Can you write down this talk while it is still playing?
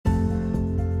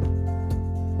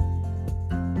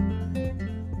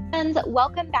friends.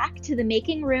 Welcome back to the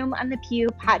Making Room on the Pew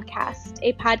podcast,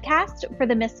 a podcast for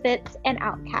the misfits and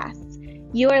outcasts.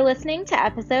 You are listening to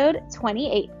episode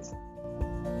 28.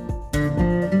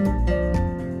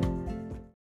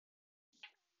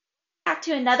 Back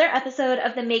to another episode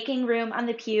of the Making Room on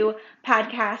the Pew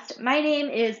podcast. My name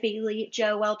is Bailey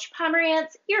Jo Welch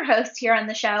Pomerantz, your host here on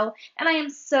the show, and I am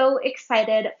so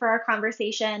excited for our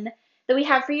conversation that we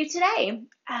have for you today.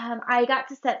 I got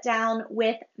to sit down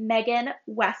with Megan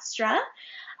Westra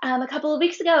a couple of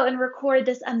weeks ago and record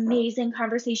this amazing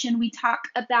conversation. We talk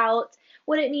about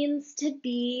what it means to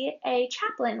be a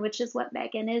chaplain, which is what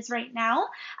Megan is right now.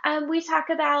 We talk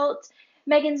about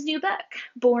Megan's new book,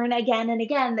 Born Again and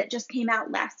Again, that just came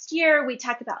out last year. We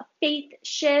talk about faith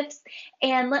shifts,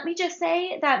 and let me just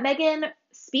say that Megan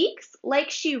speaks like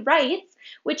she writes,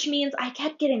 which means I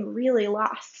kept getting really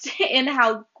lost in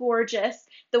how gorgeous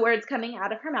the words coming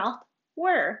out of her mouth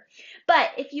were.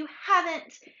 But if you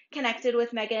haven't connected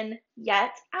with Megan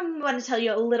yet, I'm going to tell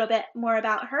you a little bit more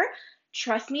about her.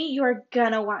 Trust me, you're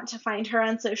going to want to find her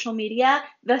on social media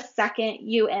the second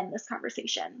you end this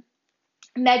conversation.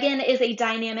 Megan is a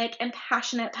dynamic and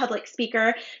passionate public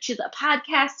speaker. She's a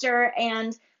podcaster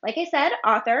and, like I said,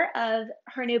 author of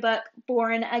her new book,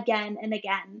 Born Again and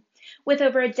Again. With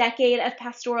over a decade of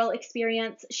pastoral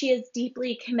experience, she is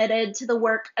deeply committed to the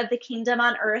work of the kingdom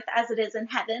on earth as it is in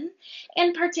heaven,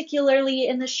 and particularly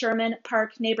in the Sherman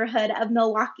Park neighborhood of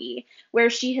Milwaukee, where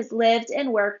she has lived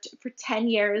and worked for 10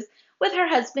 years with her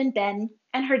husband, Ben,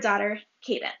 and her daughter,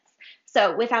 Cadence.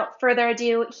 So without further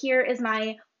ado, here is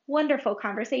my wonderful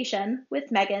conversation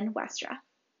with Megan Westra.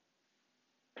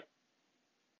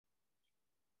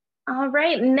 All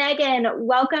right, Megan,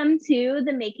 welcome to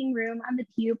the Making Room on the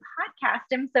Pew podcast.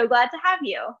 I'm so glad to have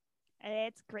you.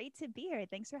 It's great to be here.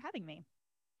 Thanks for having me.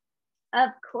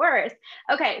 Of course.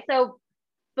 Okay, so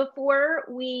before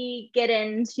we get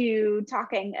into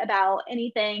talking about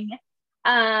anything,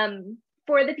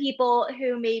 for the people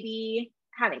who maybe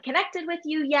haven't connected with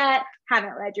you yet,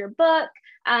 haven't read your book,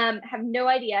 have no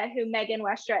idea who Megan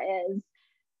Westra is,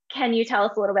 can you tell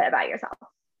us a little bit about yourself?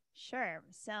 Sure.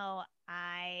 So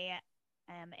I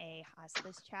am a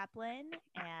hospice chaplain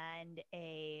and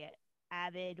a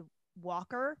avid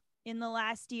walker in the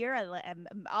last year. I'm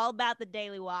all about the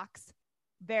daily walks.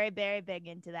 Very, very big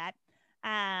into that.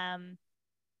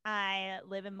 I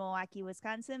live in Milwaukee,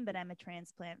 Wisconsin, but I'm a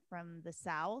transplant from the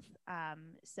South.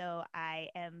 So I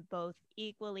am both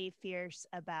equally fierce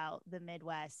about the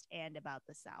Midwest and about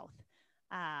the South.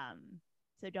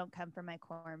 So don't come for my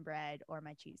cornbread or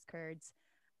my cheese curds.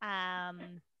 I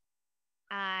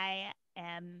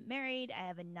am married. I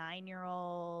have a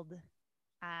 9-year-old.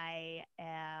 I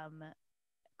am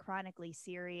chronically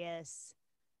serious.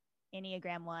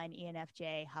 Enneagram 1,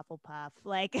 ENFJ, Hufflepuff.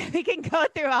 Like we can go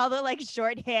through all the like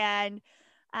shorthand.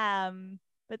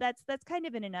 But that's kind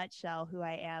of in a nutshell who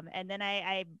I am. And then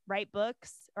I write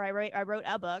books, or I wrote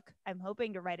a book. I'm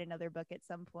hoping to write another book at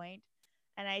some point.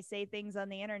 And I say things on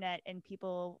the internet and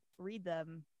people read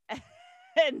them.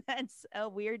 And that's a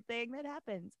weird thing that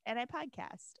happens. And I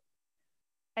podcast.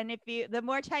 And the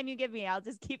more time you give me, I'll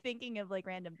just keep thinking of like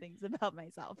random things about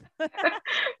myself.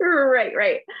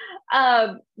 Right.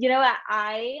 You know what?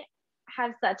 I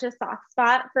have such a soft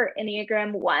spot for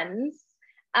Enneagram 1s.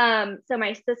 So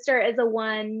my sister is a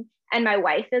 1 and my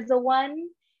wife is a 1.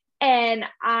 And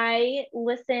I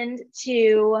listened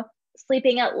to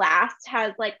Sleeping at Last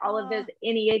has like all of those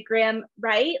Enneagram,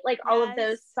 right? Like all of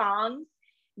those songs.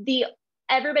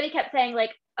 Everybody kept saying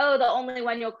like, oh, the only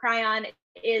one you'll cry on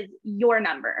is your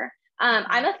number.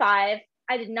 I'm a 5.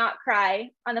 I did not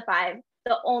cry on the 5.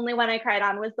 The only one I cried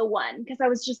on was the 1, because I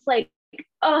was just like,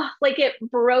 oh, like it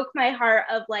broke my heart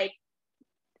of like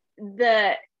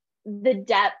the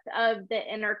depth of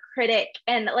the inner critic.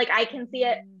 And like I can see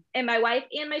it in my wife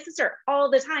and my sister all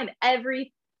the time,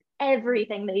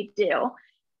 everything they do.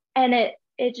 And it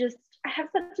just, I have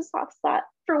such a soft spot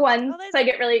for 1, so I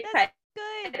get really excited.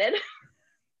 Good.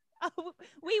 Oh,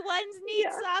 we 1s need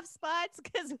soft spots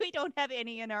because we don't have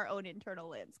any in our own internal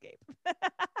landscape.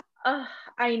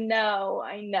 I know.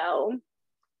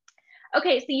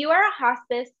 Okay, so you are a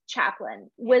hospice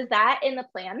chaplain. Was that in the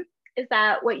plan? Is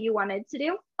that what you wanted to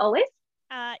do always?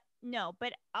 No,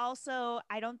 but also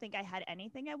I don't think I had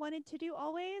anything I wanted to do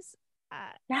always.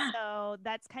 So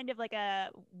that's kind of like a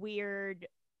weird,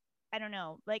 I don't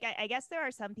know. Like I guess there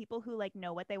are some people who like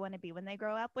know what they want to be when they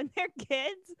grow up when they're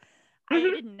kids. I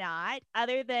did not,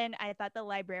 other than I thought the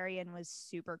librarian was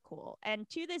super cool. And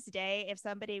to this day, if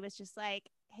somebody was just like,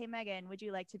 hey, Megan, would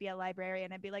you like to be a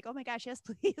librarian? I'd be like, oh my gosh, yes,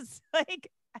 please. Like,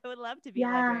 I would love to be a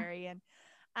librarian.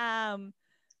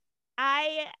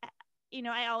 I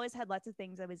I always had lots of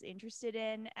things I was interested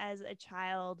in as a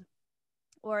child,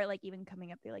 or like even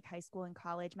coming up through like high school and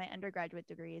college. My undergraduate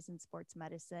degree is in sports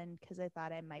medicine because I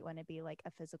thought I might want to be like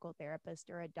a physical therapist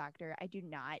or a doctor. I do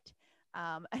not.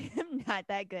 I am not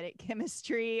that good at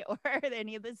chemistry or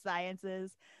any of the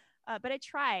sciences, but I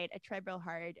tried. I tried real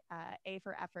hard. A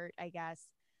for effort, I guess.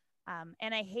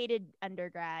 And I hated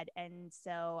undergrad. And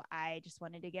so I just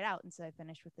wanted to get out. And so I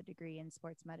finished with a degree in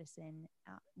sports medicine,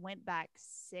 went back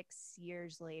 6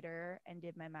 years later and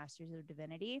did my master's of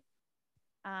divinity,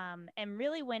 and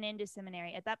really went into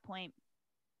seminary. At that point,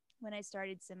 when I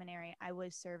started seminary, I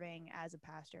was serving as a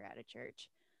pastor at a church,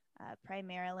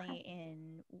 primarily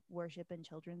in worship and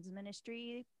children's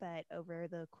ministry. But over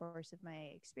the course of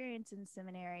my experience in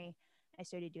seminary, I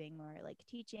started doing more like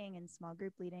teaching and small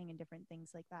group leading and different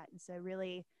things like that. And so I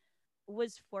really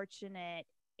was fortunate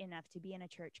enough to be in a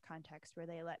church context where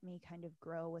they let me kind of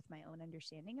grow with my own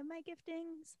understanding of my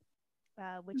giftings,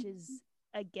 which is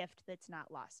a gift that's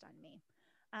not lost on me.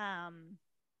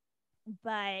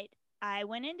 But I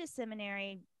went into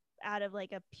seminary out of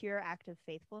like a pure act of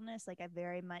faithfulness. Like I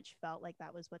very much felt like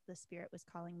that was what the Spirit was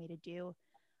calling me to do.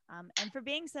 And for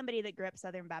being somebody that grew up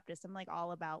Southern Baptist, I'm like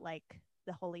all about like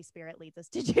the Holy Spirit leads us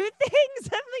to do things.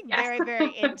 I'm like very,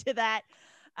 very into that.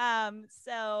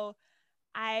 So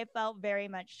I felt very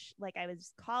much like I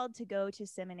was called to go to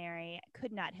seminary. I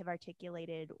could not have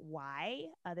articulated why,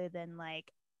 other than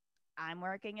like, I'm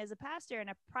working as a pastor and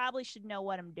I probably should know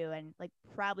what I'm doing. Like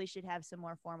probably should have some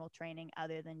more formal training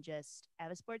other than just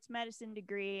have a sports medicine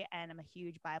degree. And I'm a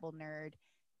huge Bible nerd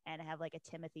and I have like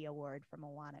a Timothy Award from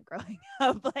Awana growing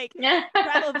up. Like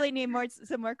probably need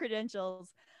some more credentials.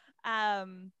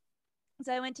 So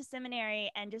I went to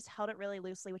seminary and just held it really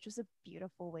loosely, which was a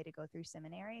beautiful way to go through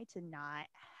seminary, to not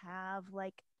have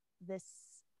like this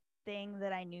thing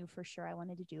that I knew for sure I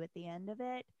wanted to do at the end of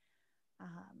it.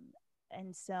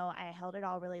 And so I held it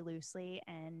all really loosely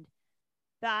and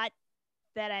thought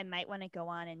that I might want to go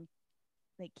on and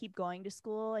like keep going to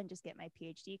school and just get my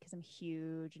PhD, because I'm a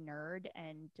huge nerd.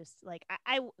 And just like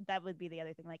I that would be the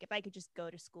other thing. Like if I could just go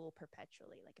to school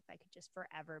perpetually, like if I could just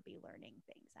forever be learning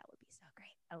things, that would be so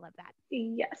great. I love that.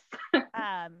 Yes.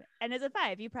 And as a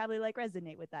 5, you probably like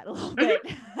resonate with that a little bit.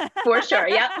 For sure.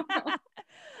 Yep.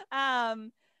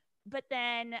 But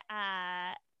then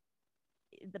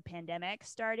the pandemic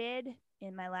started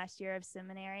in my last year of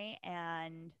seminary,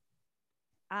 and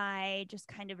I just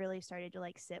kind of really started to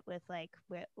like sit with like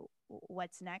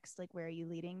what's next, like where are you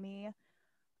leading me,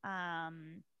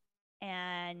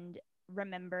 and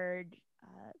remembered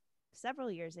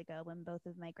several years ago when both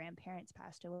of my grandparents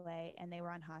passed away and they were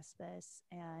on hospice,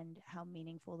 and how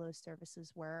meaningful those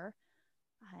services were,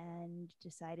 and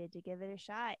decided to give it a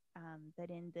shot.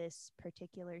 But in this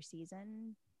particular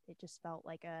season, it just felt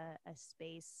like a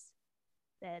space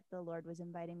that the Lord was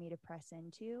inviting me to press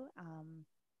into.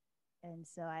 And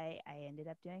so I ended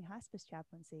up doing hospice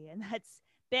chaplaincy, and that's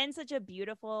been such a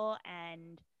beautiful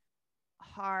and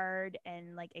hard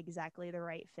and like exactly the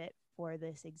right fit for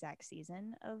this exact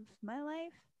season of my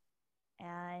life.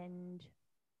 And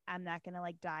I'm not going to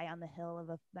like die on the hill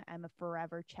of I'm a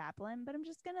forever chaplain, but I'm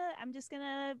just going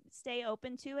to stay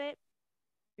open to it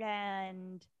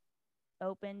and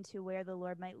open to where the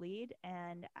Lord might lead.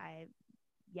 And I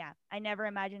never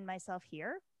imagined myself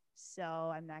here, so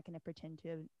I'm not going to pretend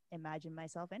to imagine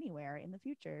myself anywhere in the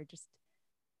future. Just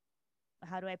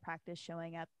how do I practice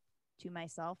showing up to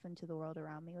myself and to the world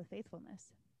around me with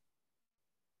faithfulness?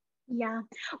 Yeah.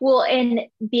 Well, and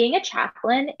being a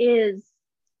chaplain is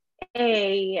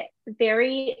a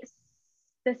very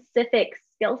specific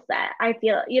skill set. I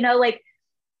feel, like,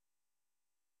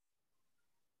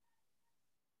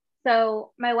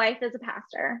 so my wife is a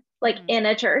pastor, like in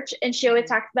a church, and she always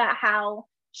talks about how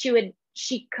she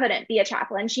couldn't be a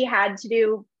chaplain. She had to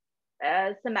do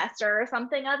a semester or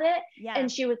something of it. Yeah.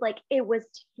 And she was like, it was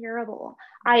terrible.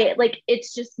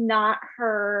 It's just not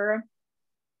her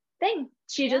thing.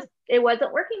 It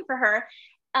wasn't working for her.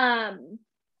 And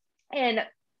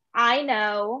I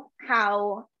know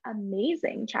how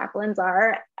amazing chaplains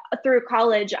are. Through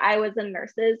college, I was a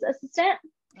nurse's assistant.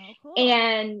 Oh, cool.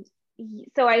 And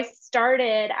so I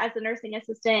started as a nursing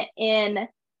assistant in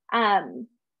an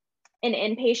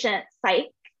inpatient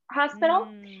psych hospital.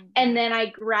 And then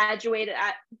I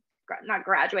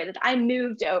I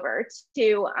moved over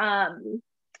to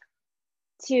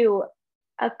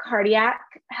a cardiac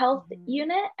health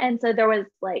unit. And so there was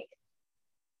like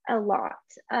a lot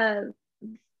of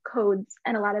codes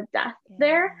and a lot of death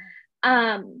there.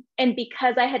 And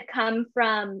because I had come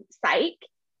from psych,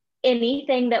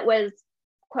 anything that was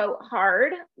quote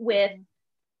hard with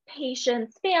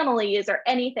patients' families or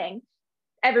anything,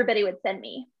 everybody would send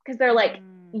me because they're like,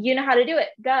 you know how to do it,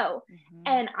 go.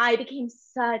 And I became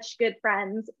such good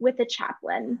friends with the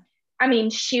chaplain. I mean,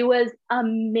 she was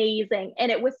amazing.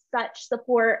 And it was such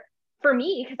support for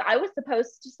me because I was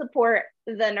supposed to support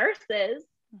the nurses.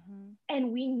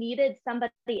 And we needed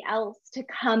somebody else to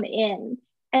come in.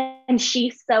 And she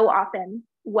so often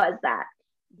was that.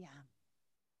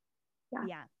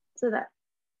 Yeah. So that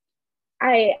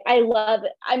I love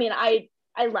it. I mean, I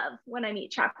love when I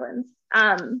meet chaplains.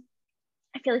 I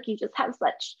feel like you just have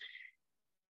such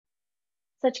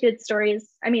good stories.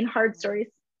 I mean, hard stories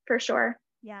for sure.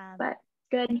 Yeah. But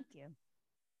good. Thank you.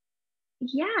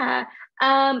 Yeah.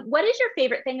 What is your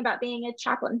favorite thing about being a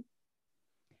chaplain?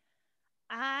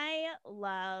 I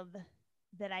love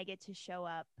that I get to show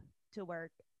up to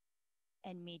work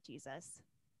and meet Jesus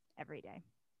every day.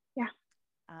 Yeah.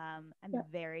 I'm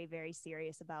very, very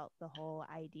serious about the whole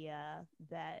idea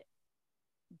that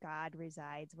God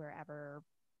resides wherever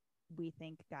we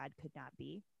think God could not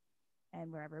be,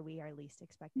 and wherever we are least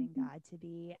expecting God to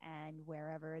be, and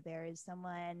wherever there is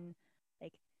someone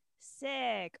like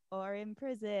sick or in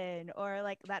prison, or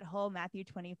like that whole Matthew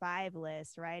 25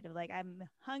 list, right? Of like, I'm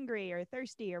hungry or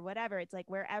thirsty or whatever. It's like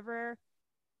wherever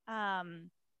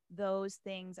those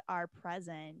things are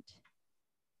present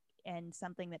and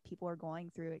something that people are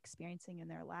going through, experiencing in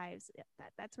their lives,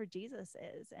 that's where Jesus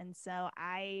is. And so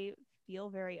I feel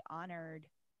very honored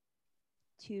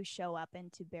to show up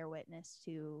and to bear witness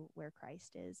to where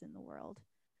Christ is in the world,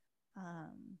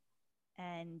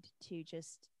 and to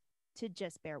just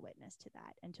bear witness to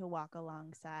that, and to walk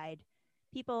alongside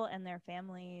people and their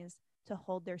families, to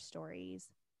hold their stories,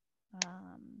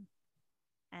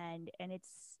 and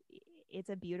it's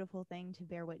a beautiful thing to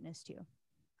bear witness to.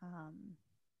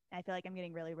 I feel like I'm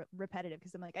getting really repetitive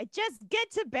because I'm like, I just get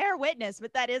to bear witness,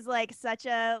 but that is like such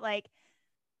a like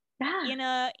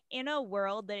in a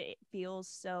world that it feels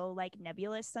so like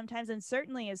nebulous sometimes, and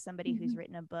certainly as somebody who's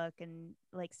written a book and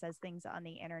like says things on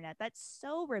the internet, that's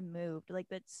so removed. Like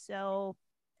that's so,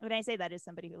 when I say that as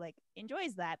somebody who like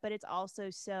enjoys that, but it's also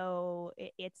so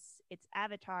it's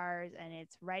avatars, and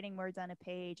it's writing words on a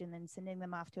page and then sending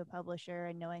them off to a publisher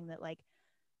and knowing that like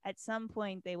at some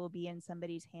point they will be in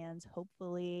somebody's hands,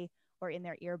 hopefully, or in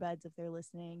their earbuds if they're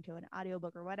listening to an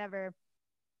audiobook or whatever.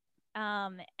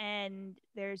 And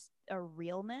there's a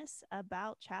realness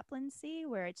about chaplaincy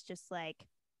where it's just like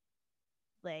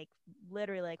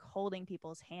literally like holding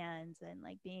people's hands and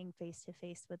like being face to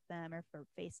face with them, or for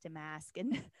face to mask.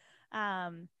 And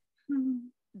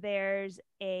there's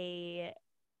a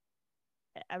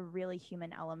really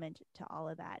human element to all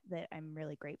of that I'm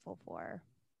really grateful for.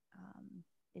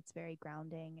 It's very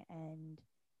grounding and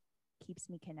keeps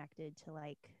me connected to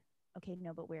like, okay,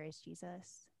 no, but where is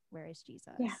Jesus? Where is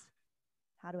Jesus? Yeah.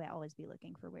 How do I always be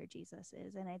looking for where Jesus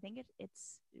is? And I think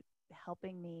it's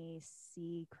helping me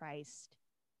see Christ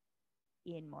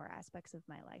in more aspects of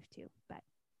my life too. But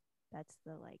that's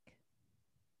the like,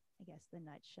 I guess the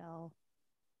nutshell,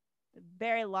 the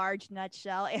very large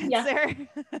nutshell answer.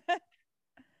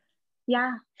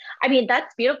 Yeah. I mean,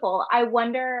 that's beautiful. I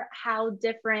wonder how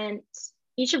different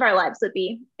each of our lives would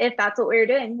be if that's what we were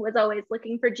doing, was always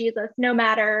looking for Jesus, no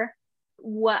matter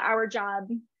what our job,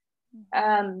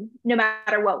 no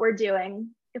matter what we're doing,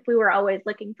 if we were always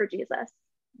looking for Jesus.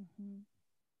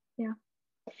 Yeah.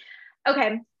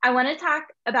 Okay. I want to talk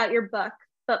about your book,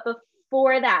 but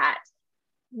before that,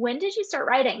 when did you start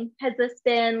writing? Has this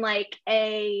been like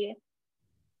a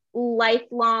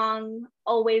lifelong,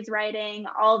 always writing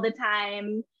all the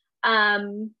time?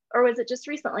 Or was it just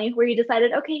recently where you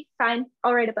decided, okay, fine,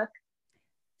 I'll write a book?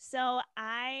 So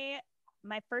my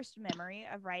first memory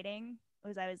of writing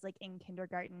was I was like in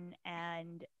kindergarten,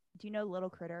 and do you know Little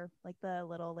Critter, like the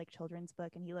little like children's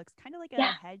book, and he looks kind of like a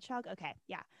hedgehog? Okay,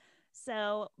 yeah.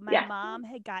 So my mom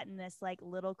had gotten this like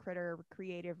Little Critter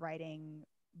creative writing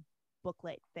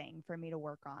booklet thing for me to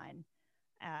work on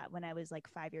when I was like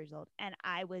 5 years old, and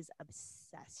I was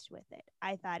obsessed with it.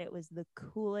 I thought it was the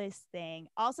coolest thing.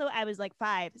 Also, I was like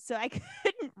 5, so I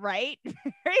couldn't write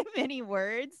very many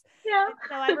words. Yeah. And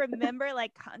so I remember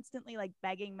like constantly like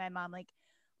begging my mom, like,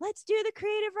 let's do the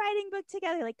creative writing book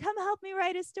together. Like, come help me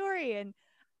write a story. And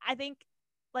I think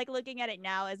like looking at it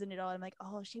now as an adult, I'm like,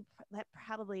 oh, that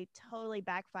probably totally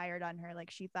backfired on her.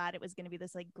 Like she thought it was going to be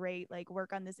this like great, like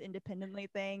work on this independently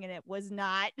thing, and it was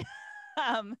not.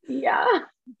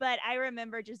 But I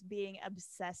remember just being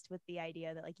obsessed with the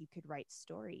idea that like you could write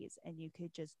stories and you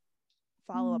could just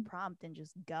follow a prompt and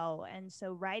just go. And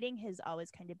so writing has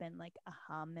always kind of been like a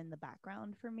hum in the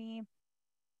background for me.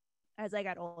 As I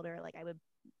got older, like I would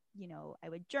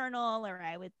journal, or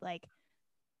I would like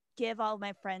give all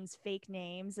my friends fake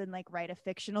names and like write a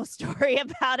fictional story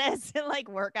about us and like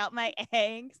work out my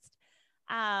angst.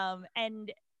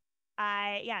 And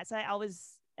so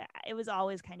it was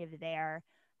always kind of there.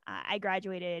 I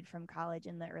graduated from college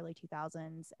in the early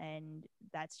 2000s, and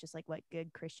that's just like what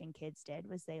good Christian kids did,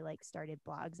 was they like started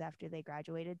blogs after they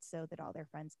graduated so that all their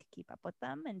friends could keep up with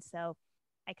them. And so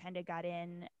I kind of got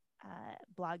in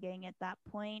blogging at that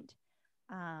point,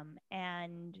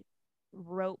 and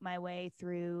wrote my way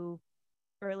through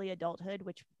early adulthood,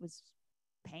 which was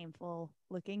painful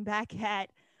looking back at,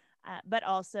 but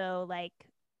also like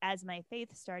as my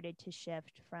faith started to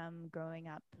shift from growing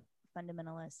up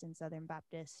fundamentalist and Southern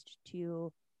Baptist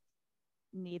to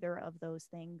neither of those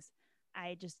things,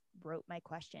 I just wrote my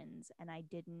questions, and I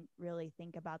didn't really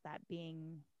think about that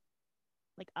being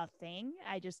like a thing.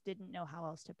 I just didn't know how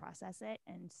else to process it.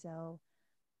 And so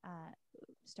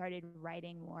started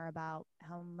writing more about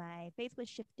how my faith was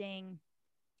shifting,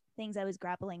 things I was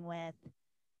grappling with,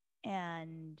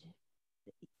 and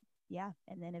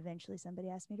and then eventually somebody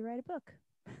asked me to write a book.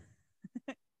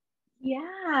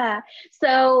 Yeah.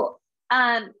 So,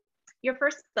 your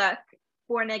first book,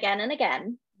 Born Again and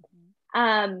Again,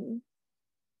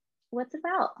 what's it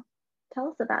about? Tell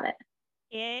us about it.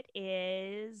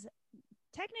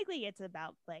 It's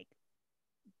about like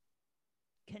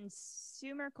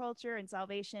consumer culture and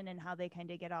salvation, and how they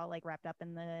kind of get all like wrapped up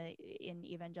in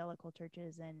evangelical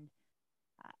churches, and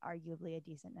arguably a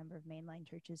decent number of mainline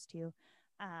churches too.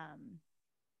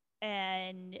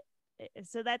 And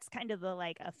so that's kind of the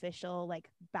like official like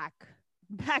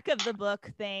back of the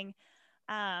book thing.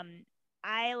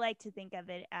 I like to think of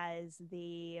it as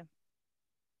the,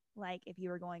 like, if you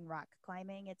were going rock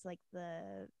climbing, it's like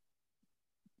the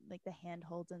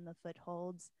handholds and the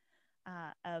footholds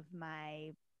of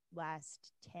my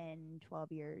last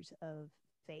 10-12 years of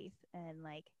faith. And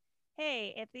like,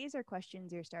 hey, if these are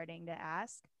questions you're starting to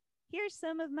ask, here's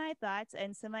some of my thoughts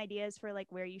and some ideas for like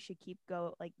where you should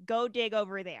go dig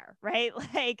over there, right?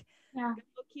 Like, yeah,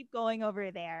 go keep going over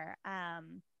there.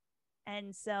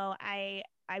 And so I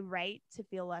write to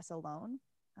feel less alone.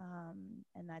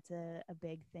 And that's a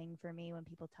big thing for me when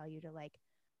people tell you to like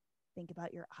think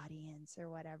about your audience or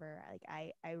whatever. Like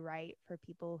I write for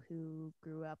people who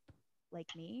grew up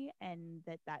like me, and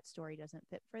that story doesn't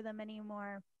fit for them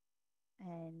anymore,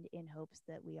 and in hopes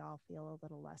that we all feel a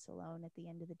little less alone at the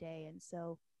end of the day. And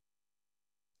so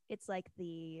it's like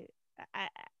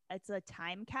it's a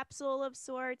time capsule of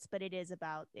sorts, but it's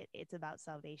about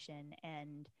salvation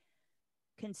and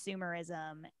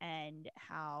consumerism, and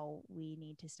how we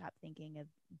need to stop thinking of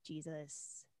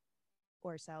Jesus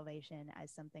or salvation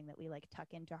as something that we like tuck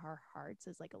into our hearts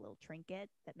as like a little trinket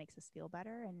that makes us feel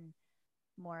better, and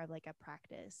more of like a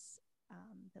practice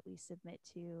that we submit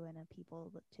to, and a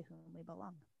people to whom we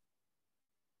belong.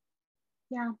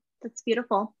 Yeah, that's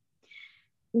beautiful.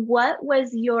 What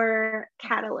was your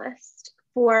catalyst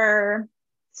for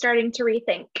starting to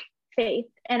rethink faith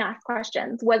and ask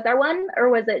questions? Was there one, or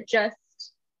was it just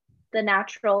the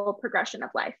natural progression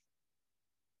of life?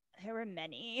 There were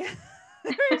many.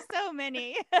 There were so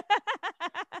many.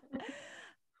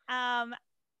 I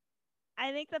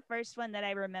think the first one that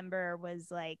I remember was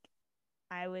like,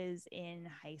 I was in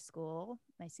high school,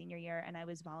 my senior year, and I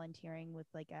was volunteering with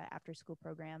like a after school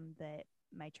program that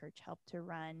my church helped to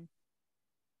run.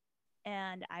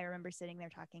 And I remember sitting there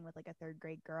talking with like a third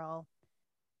grade girl,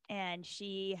 and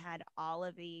she had all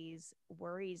of these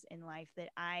worries in life that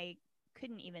I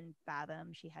couldn't even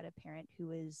fathom. She had a parent who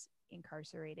was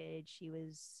incarcerated. She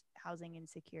was housing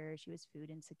insecure. She was food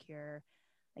insecure,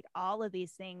 like all of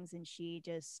these things. And she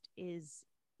just is,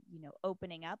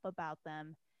 opening up about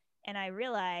them. And I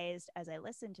realized as I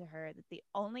listened to her that the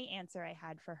only answer I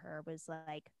had for her was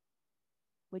like,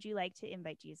 would you like to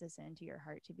invite Jesus into your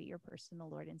heart to be your personal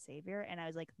Lord and Savior? And I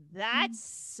was like, that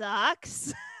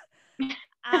sucks.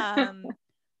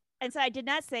 And so I did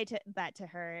not say that to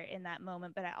her in that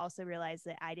moment, but I also realized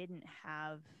that I didn't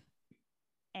have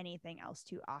anything else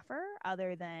to offer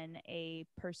other than a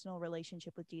personal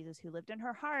relationship with Jesus who lived in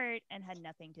her heart and had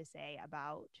nothing to say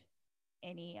about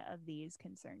any of these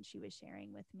concerns she was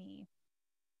sharing with me.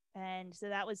 And so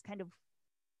that was kind of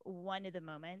one of the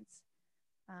moments.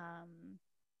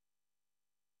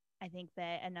 I think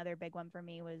that another big one for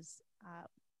me was I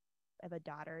have a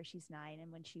daughter. She's 9.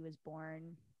 And when she was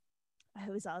born, I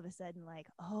was all of a sudden like,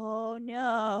 oh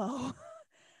no,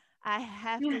 I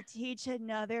have to teach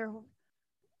another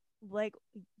like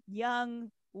young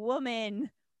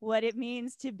woman what it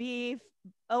means to be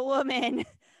a woman.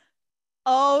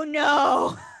 Oh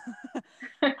no.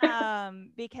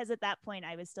 Because at that point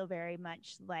I was still very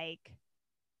much like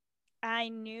I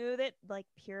knew that like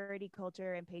purity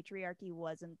culture and patriarchy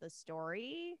wasn't the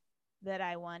story that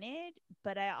I wanted,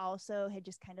 but I also had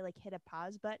just kind of like hit a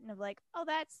pause button of like, oh,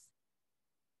 that's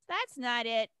not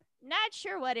it. Not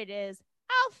sure what it is.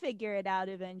 I'll figure it out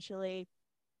eventually.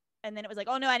 And then it was like,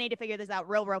 oh no, I need to figure this out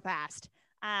real fast.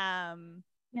 Yeah.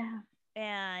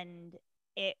 And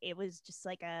it was just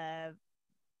like a,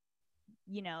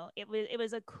 it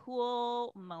was a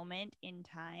cool moment in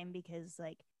time because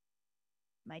like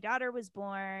my daughter was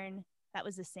born. That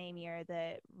was the same year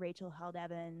that Rachel Held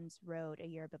Evans wrote A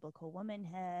Year of Biblical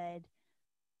Womanhood.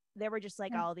 There were just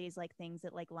like Yeah. all these like things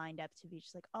that like lined up to be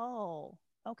just like, oh,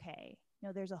 okay.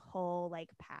 No, there's a whole like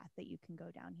path that you can go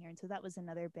down here. And so that was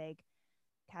another big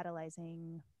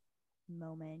catalyzing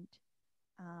moment.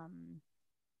 Um,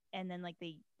 and then like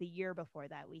the year before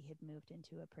that, we had moved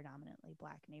into a predominantly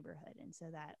Black neighborhood. And so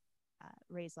that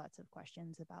raised lots of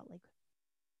questions about like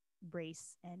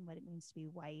race and what it means to be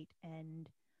white and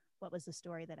what was the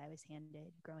story that I was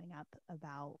handed growing up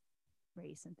about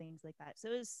race and things like that. So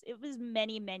it was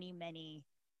many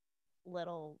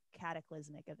little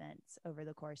cataclysmic events over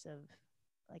the course of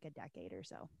like a decade or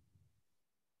so.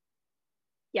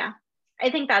 Yeah. I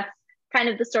think that's kind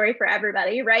of the story for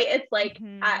everybody, right? It's like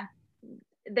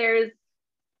there's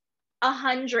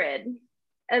 100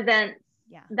 events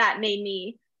that made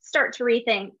me start to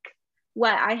rethink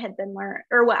what I had been learned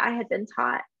or what I had been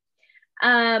taught.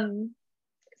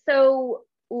 So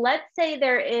let's say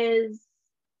there is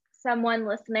someone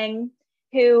listening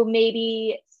who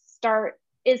maybe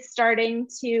is starting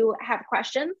to have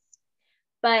questions,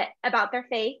 but about their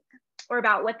faith or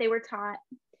about what they were taught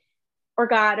or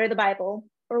God or the Bible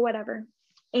or whatever.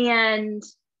 And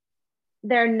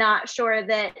they're not sure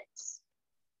that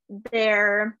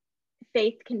their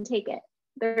faith can take it.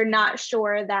 They're not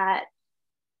sure that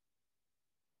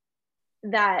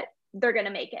they're going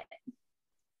to make it.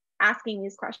 Asking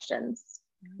these questions,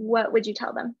 what would you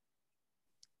tell them?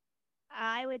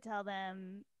 I would tell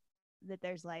them that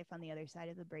there's life on the other side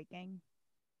of the breaking.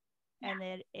 Yeah. And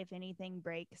that if anything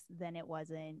breaks, then it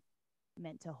wasn't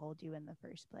meant to hold you in the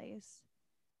first place.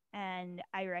 And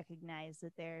I recognize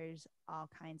that there's all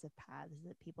kinds of paths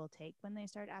that people take when they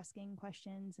start asking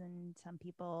questions. And some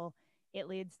people, it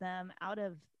leads them out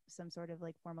of some sort of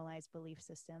like formalized belief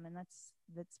system. And that's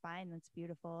fine. That's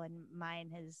beautiful. And mine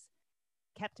has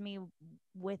kept me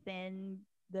within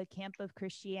the camp of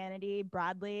Christianity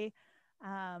broadly,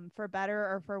 for better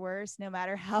or for worse, no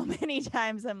matter how many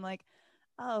times I'm like,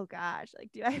 oh gosh,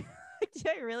 like, do I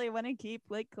really want to keep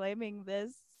like claiming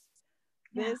this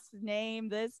name,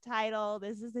 this title?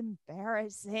 This is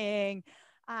embarrassing.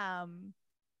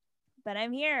 But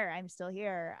I'm here. I'm still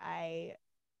here. I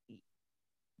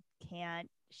can't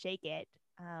shake it.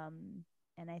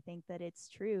 And I think that it's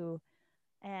true.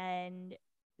 And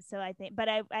so I think, but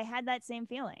I had that same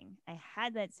feeling. I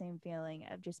had that same feeling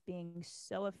of just being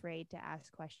so afraid to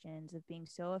ask questions, of being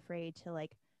so afraid to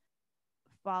like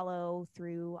follow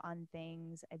through on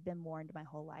things. I've been warned my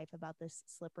whole life about this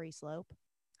slippery slope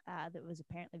that was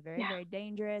apparently very, very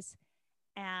dangerous.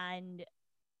 And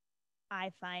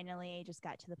I finally just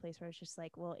got to the place where it's just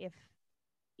like, well,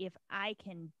 if I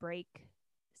can break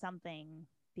something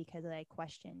because I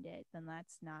questioned it, then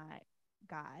that's not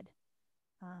God.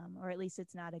 Or at least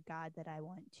it's not a God that I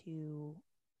want to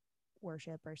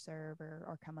worship or serve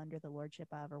or come under the lordship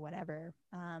of or whatever.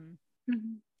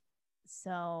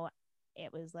 So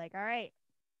it was like, all right,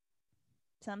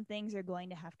 some things are going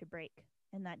to have to break.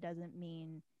 And that doesn't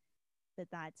mean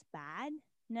that that's bad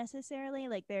necessarily.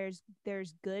 Like there's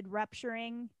good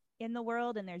rupturing in the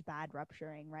world and there's bad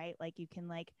rupturing, right? Like you can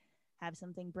like have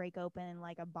something break open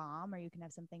like a bomb, or you can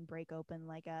have something break open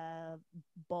like a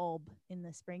bulb in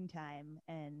the springtime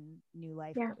and new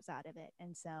life goes out of it.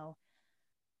 And so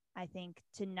I think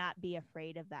to not be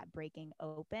afraid of that breaking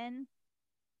open,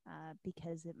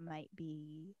 because there might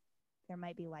be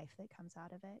life that comes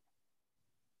out of it.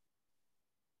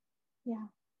 Yeah.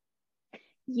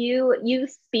 You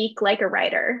speak like a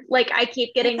writer. Like I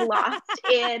keep getting lost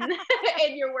in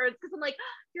your words because I'm like,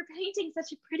 oh, you're painting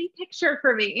such a pretty picture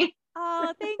for me.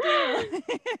 Oh, thank you.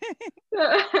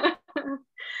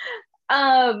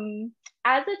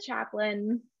 As a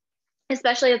chaplain,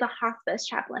 especially as a hospice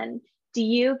chaplain, do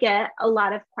you get a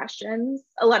lot of questions,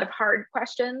 a lot of hard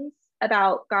questions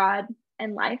about God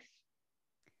and life?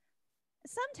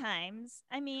 Sometimes.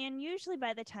 I mean, usually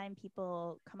by the time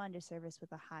people come onto service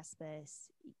with a hospice,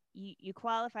 you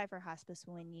qualify for hospice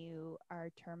when you are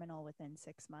terminal within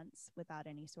 6 months without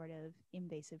any sort of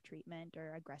invasive treatment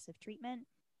or aggressive treatment.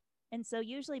 And so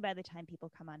usually by the time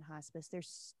people come on hospice, they're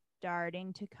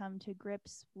starting to come to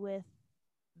grips with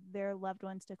their loved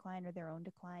one's decline or their own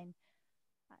decline.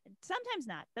 Sometimes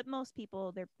not, but most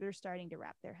people they're starting to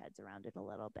wrap their heads around it a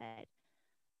little bit.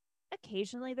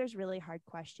 Occasionally there's really hard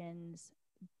questions,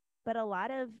 but a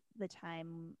lot of the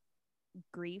time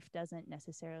grief doesn't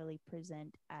necessarily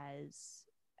present as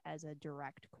a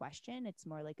direct question. It's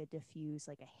more like a diffuse,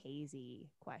 like a hazy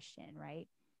question, right?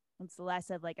 It's less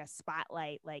of like a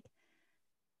spotlight, like,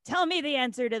 tell me the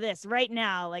answer to this right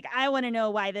now. Like, I want to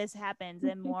know why this happens,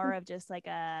 and more of just like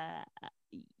that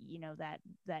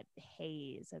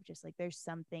haze of just like, there's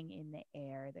something in the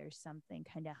air. There's something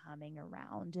kind of humming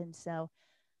around. And so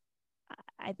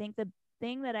I think the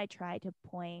thing that I try to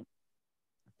point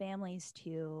families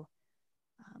to,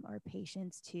 or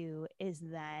patients to, is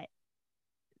that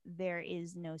there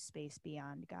is no space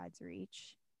beyond God's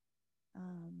reach.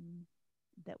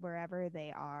 That wherever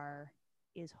they are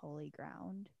is holy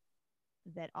ground.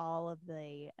 That all of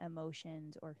the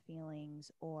emotions or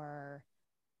feelings or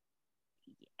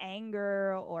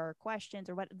anger or questions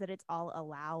or what, that it's all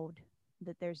allowed.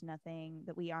 That there's nothing,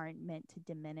 that we aren't meant to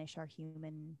diminish our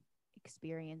human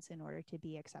experience in order to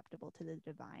be acceptable to the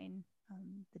divine.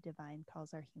 The divine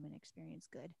calls our human experience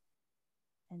good.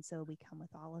 And so we come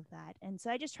with all of that. And so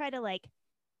I just try to like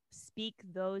speak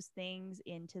those things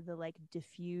into the like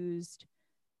diffused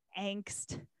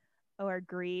angst or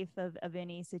grief of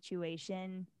any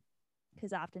situation,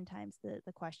 because oftentimes the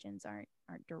questions aren't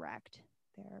direct.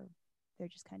 They're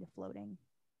just kind of floating.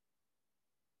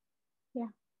 Yeah.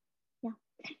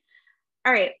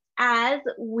 All right, as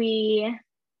we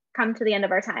come to the end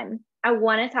of our time, I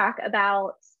want to talk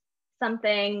about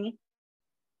something,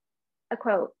 a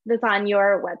quote that's on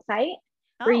your website,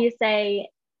 where you say,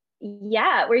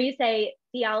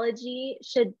 theology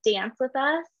should dance with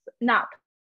us, not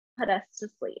put us to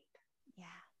sleep. Yeah.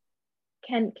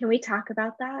 Can we talk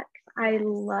about that? Yes. I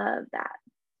love that.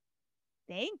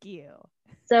 Thank you.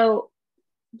 So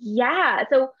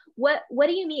what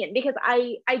do you mean? Because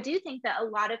I do think that a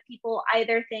lot of people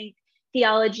either think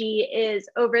theology is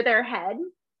over their head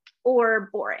or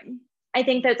boring. I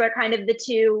think those are kind of the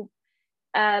two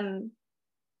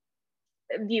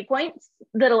viewpoints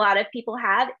that a lot of people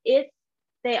have, if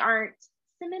they aren't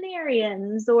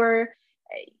seminarians or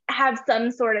have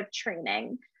some sort of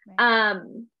training. Right.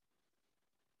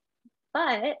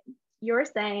 But you're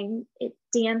saying it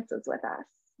dances with us.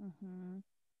 Mm-hmm.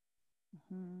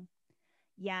 Mm-hmm.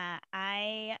 Yeah,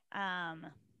 I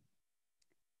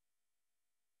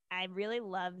really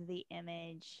love the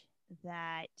image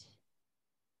that,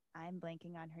 I'm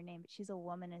blanking on her name, but she's a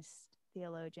womanist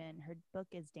theologian. Her book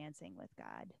is Dancing with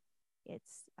God.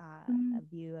 It's a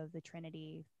view of the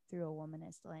Trinity through a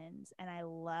womanist lens. And I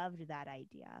loved that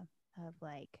idea of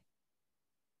like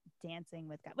dancing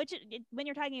with God, which when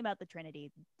you're talking about the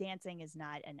Trinity, dancing is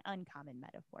not an uncommon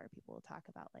metaphor. People will talk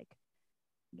about like,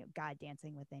 God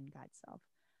dancing within God's self.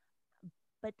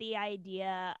 But the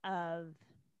idea of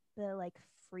the like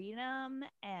freedom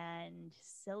and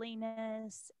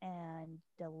silliness and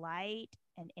delight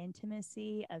and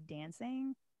intimacy of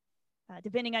dancing,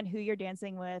 depending on who you're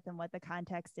dancing with and what the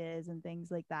context is and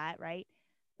things like that, right?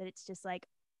 That it's just like,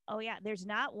 oh yeah, there's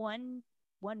not one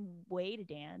way to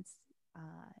dance.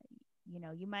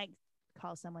 You might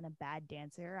call someone a bad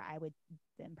dancer. I would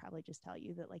then probably just tell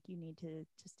you that like, you need to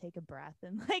just take a breath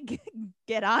and like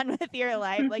get on with your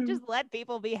life. Like, just let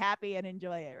people be happy and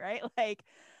enjoy it, right? Like,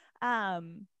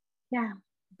 yeah.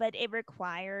 But it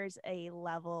requires a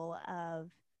level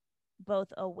of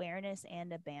both awareness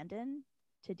and abandon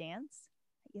to dance.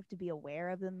 You have to be aware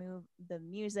of the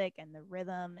music and the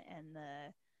rhythm and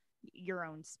your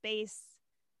own space,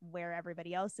 where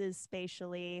everybody else is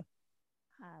spatially.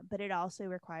 But it also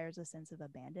requires a sense of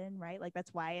abandon, right? Like,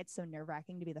 that's why it's so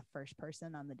nerve-wracking to be the first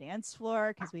person on the dance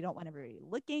floor, because we don't want everybody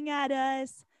looking at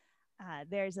us.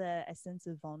 There's a sense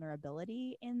of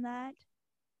vulnerability in that.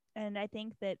 And I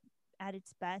think that at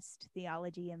its best,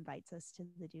 theology invites us to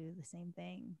do the same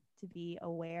thing, to be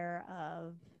aware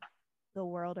of the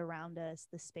world around us,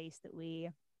 the space that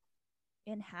we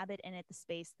inhabit in it, the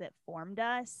space that formed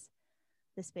us,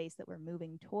 the space that we're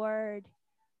moving toward,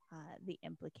 the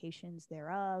implications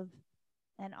thereof,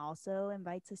 and also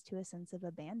invites us to a sense of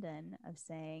abandon, of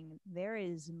saying there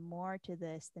is more to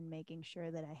this than making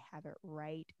sure that I have it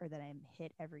right, or that I'm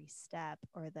hit every step,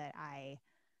 or that I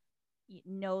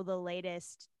know the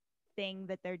latest thing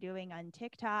that they're doing on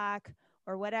TikTok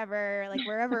or whatever, like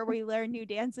wherever we learn new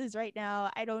dances right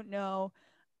now. I don't know.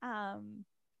 And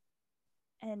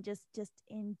just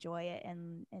enjoy it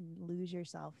and lose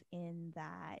yourself in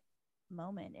that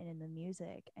moment, and in the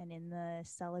music and in the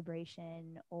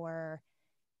celebration or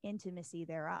intimacy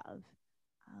thereof.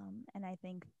 And I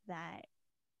think that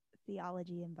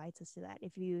theology invites us to that.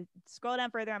 If you scroll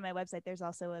down further on my website, there's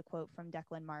also a quote from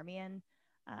Declan Marmion,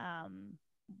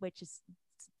 which is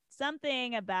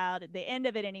something about the end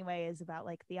of it anyway, is about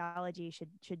like theology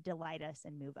should delight us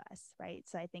and move us, right?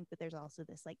 So I think that there's also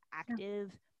this like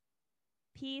active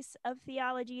piece of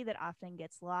theology that often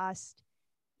gets lost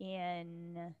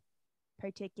in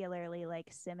particularly like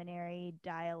seminary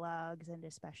dialogues, and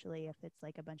especially if it's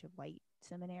like a bunch of white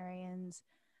seminarians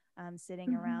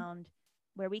sitting around,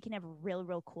 where we can have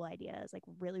real cool ideas, like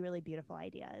really beautiful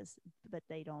ideas, but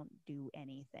they don't do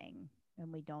anything,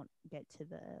 and we don't get to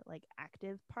the like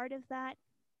active part of that.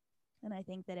 And I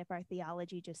think that if our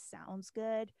theology just sounds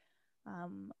good,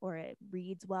 or it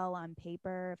reads well on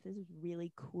paper, if this is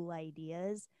really cool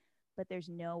ideas, but there's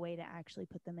no way to actually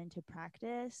put them into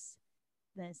practice,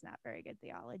 then it's not very good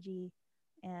theology.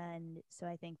 And so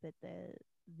I think that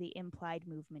the implied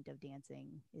movement of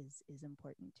dancing is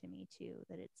important to me too,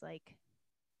 that it's like,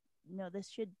 no, this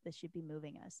should be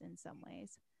moving us in some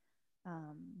ways,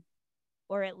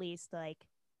 or at least like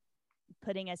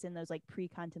putting us in those like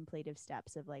pre-contemplative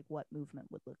steps of like what movement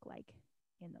would look like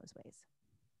in those ways.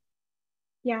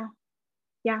 Yeah,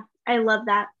 I love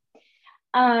that.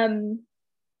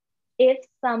 If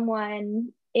someone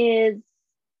is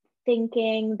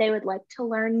thinking they would like to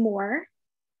learn more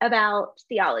about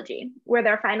theology, where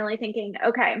they're finally thinking,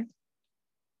 okay,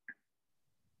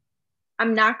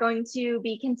 I'm not going to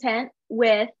be content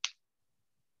with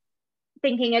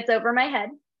thinking it's over my head,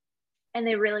 and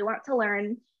they really want to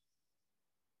learn,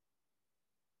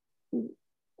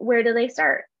 where do they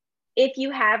start? If you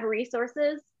have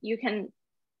resources, you can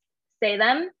say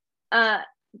them.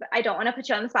 I don't want to put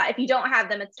you on the spot. If you don't have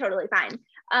them, it's totally fine.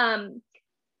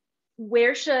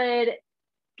 Where should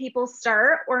people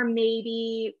start, or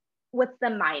maybe what's the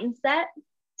mindset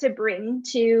to bring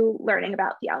to learning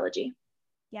about theology?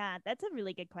 Yeah, that's a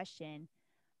really good question.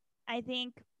 I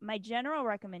think my general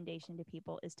recommendation to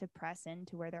people is to press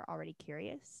into where they're already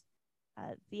curious.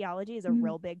 Theology is a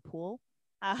real big pool.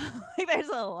 There's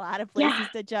a lot of places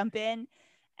to jump in.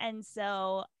 And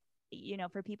so, you know,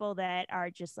 for people that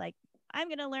are just like, I'm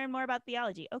going to learn more about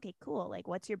theology. Okay, cool. Like,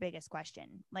 what's your biggest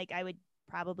question? Like, I would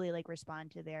probably like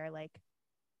respond to their like,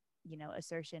 you know,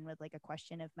 assertion with like a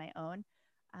question of my own,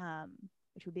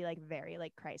 which would be like very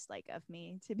like Christ-like of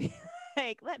me to be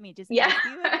like, let me just ask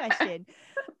you a question.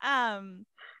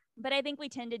 But I think we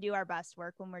tend to do our best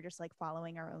work when we're just like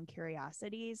following our own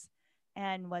curiosities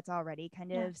and what's already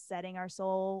kind of setting our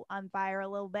soul on fire a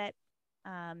little bit.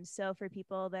 So for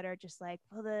people that are just like,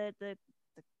 well, the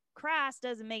cross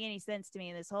doesn't make any sense to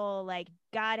me. This whole like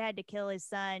God had to kill his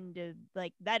son to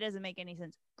like, that doesn't make any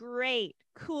sense. Great,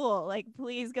 cool. Like,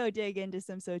 please go dig into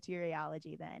some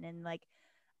soteriology then. And like,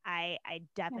 I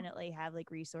definitely have like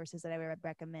resources that I would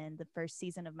recommend. The first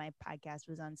season of my podcast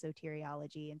was on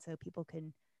soteriology, and so people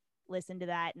can listen to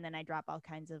that. And then I drop all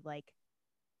kinds of like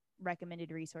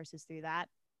recommended resources through that.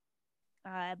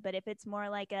 But if it's more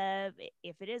like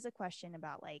if it is a question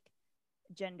about like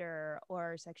gender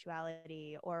or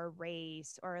sexuality or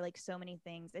race or like so many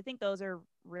things, I think those are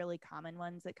really common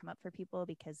ones that come up for people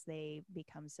because they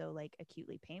become so like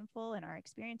acutely painful in our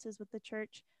experiences with the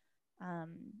church.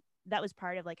 That was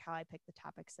part of like how I picked the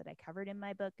topics that I covered in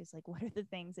my book, is like, what are the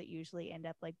things that usually end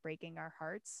up like breaking our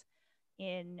hearts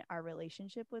in our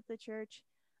relationship with the church,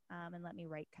 and let me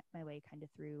write my way kind of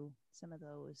through some of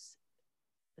those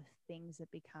things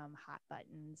that become hot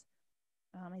buttons.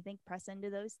 I think press into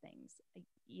those things.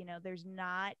 You know, there's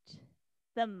not,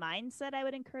 the mindset I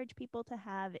would encourage people to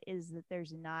have is that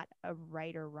there's not a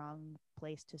right or wrong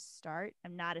place to start.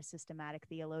 I'm not a systematic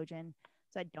theologian,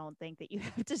 so I don't think that you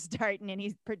have to start in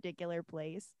any particular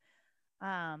place.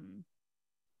 And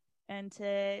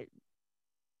to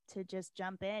just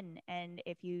jump in. And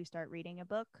if you start reading a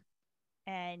book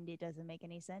and it doesn't make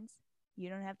any sense, you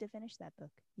don't have to finish that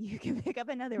book. You can pick up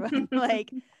another one.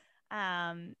 Like,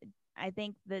 I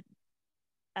think that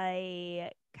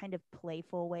a kind of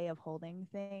playful way of holding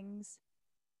things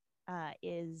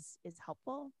is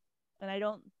helpful, and I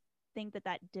don't think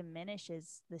that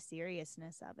diminishes the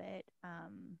seriousness of it.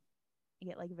 You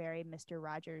get like very Mr.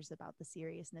 Rogers about the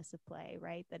seriousness of play,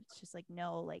 right? That it's just like,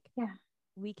 no, like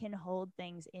we can hold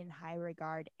things in high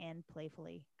regard and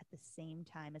playfully at the same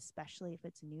time, especially if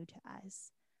it's new to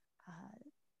us.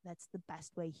 That's the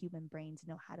best way human brains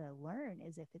know how to learn,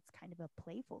 is if it's kind of a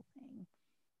playful thing.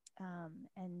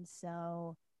 And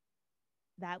so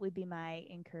that would be my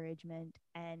encouragement.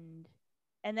 And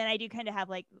then I do kind of have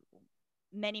like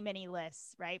many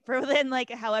lists, right? For then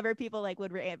like however people like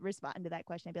would respond to that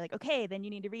question, I'd be like, okay, then you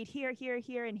need to read here,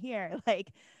 and here. Like,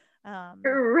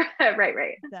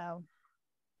 right. So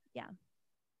yeah.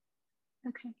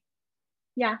 Okay.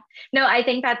 Yeah. No, I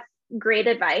think that's great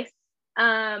advice.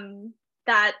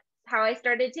 That's how I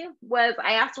started too, was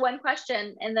I asked one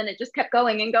question and then it just kept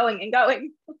going and going and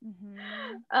going.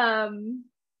 Um,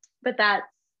 but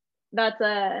that's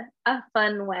a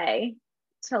fun way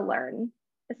to learn.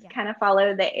 Just kind of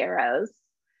follow the arrows,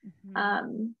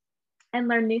 and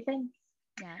learn new things.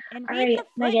 Yeah. And All read right, the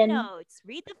footnotes.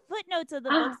 Read the footnotes of the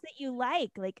books that you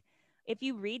like. Like if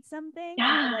you read something and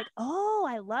you're like, oh,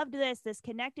 I loved this. This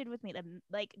connected with me.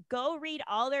 Like go read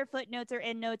all their footnotes or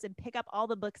endnotes and pick up all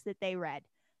the books that they read.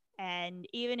 And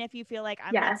even if you feel like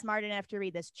I'm not smart enough to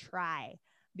read this, try,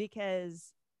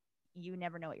 because you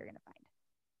never know what you're going to find.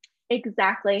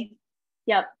 Exactly.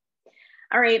 Yep.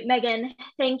 All right, Megan,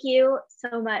 thank you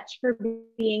so much for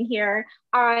being here.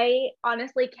 I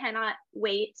honestly cannot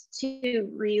wait to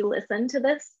re-listen to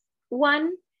this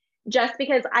one, just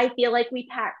because I feel like we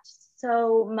packed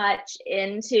so much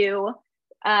into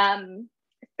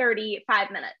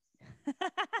 35 minutes.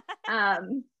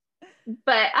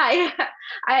 But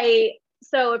I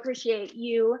so appreciate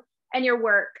you and your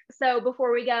work. So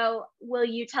before we go, will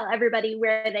you tell everybody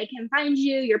where they can find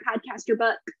you, your podcast, your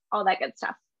book, all that good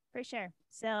stuff? For sure.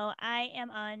 So I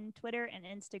am on Twitter and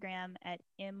Instagram at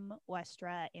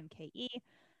MWestra, MKE.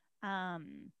 I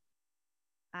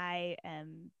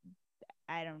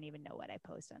don't even know what I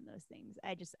post on those things.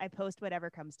 I post whatever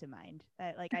comes to mind.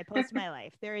 I post my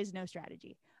life. There is no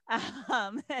strategy.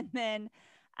 And then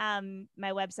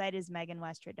my website is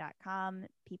meganwestra.com.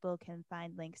 People can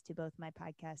find links to both my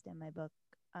podcast and my book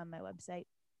on my website.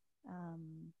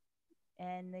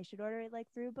 And they should order it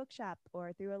through a bookshop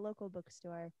or through a local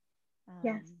bookstore.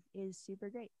 Is super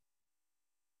great.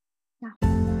 Yeah.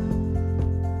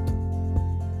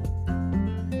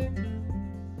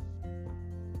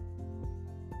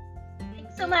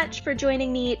 Thanks so much for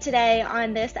joining me today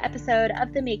on this episode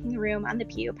of the Making Room on the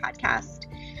Pew podcast.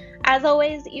 As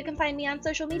always, you can find me on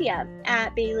social media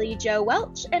at Bailey Jo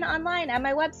Welch and online at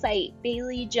my website,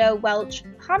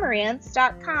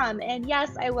 BaileyJoWelchPomerantz.com. And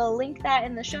yes, I will link that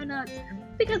in the show notes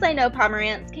because I know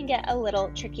Pomerantz can get a little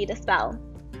tricky to spell.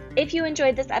 If you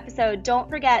enjoyed this episode, don't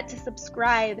forget to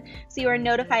subscribe so you are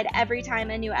notified every time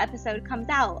a new episode comes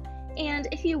out. And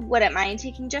if you wouldn't mind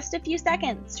taking just a few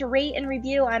seconds to rate and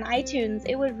review on iTunes,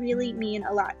 it would really mean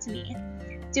a lot to me.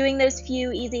 Doing those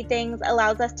few easy things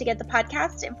allows us to get the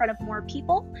podcast in front of more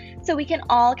people so we can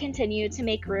all continue to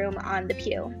make room on the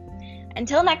pew.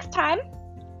 Until next time,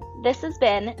 this has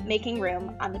been Making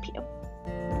Room on the Pew.